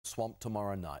Swamp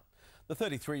tomorrow night. The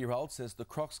 33-year-old says the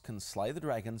Crocs can slay the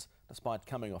Dragons despite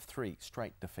coming off 3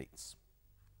 straight defeats.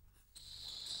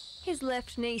 His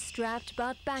left knee strapped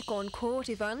but back on court,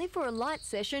 if only for a light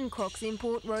session. Crocs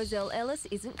import Roselle Ellis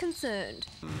isn't concerned.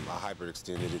 I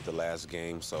hyperextended it the last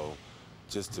game, so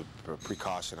just to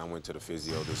precaution, I went to the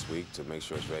physio this week to make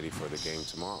sure it's ready for the game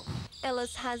tomorrow.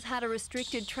 Ellis has had a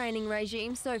restricted training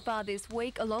regime so far this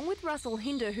week, along with Russell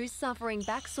Hinder, who's suffering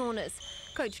back soreness.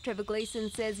 Coach Trevor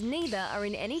Gleeson says neither are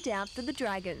in any doubt for the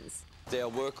Dragons. Our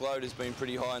workload has been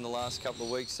pretty high in the last couple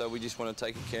of weeks, so we just want to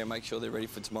take care and make sure they're ready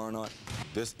for tomorrow night.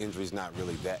 This injury's not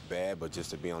really that bad, but just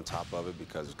to be on top of it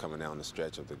because it's coming down the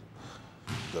stretch of the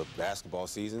basketball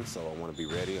season, so I want to be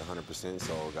ready 100%,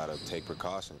 so I got to take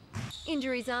precaution.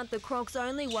 Injuries aren't the Crocs'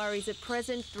 only worries at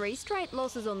present. 3 straight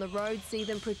losses on the road see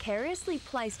them precariously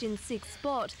placed in 6th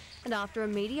spot. And after a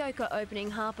mediocre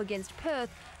opening half against Perth,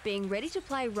 being ready to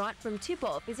play right from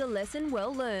tip-off is a lesson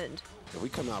well learned. If we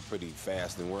come out pretty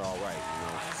fast, then we're all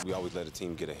right. We always let a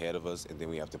team get ahead of us, and then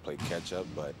we have to play catch-up.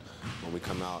 But when we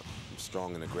come out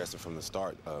strong and aggressive from the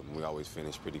start, we always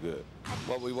finish pretty good.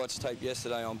 What we watched tape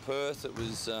yesterday on Perth, it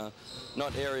was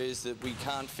not areas that we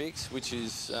can't fix, which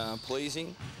is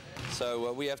pleasing.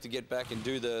 So we have to get back and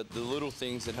do the little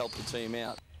things that help the team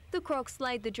out. The Crocs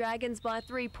slayed the Dragons by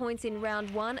 3 points in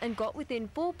round 1 and got within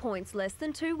 4 points less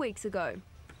than 2 weeks ago.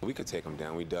 We could take them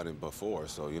down. We've done it before,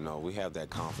 so, we have that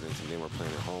confidence, and then we're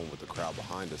playing at home with the crowd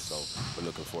behind us, so we're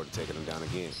looking forward to taking them down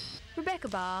again. Rebecca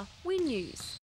Barr, WIN News.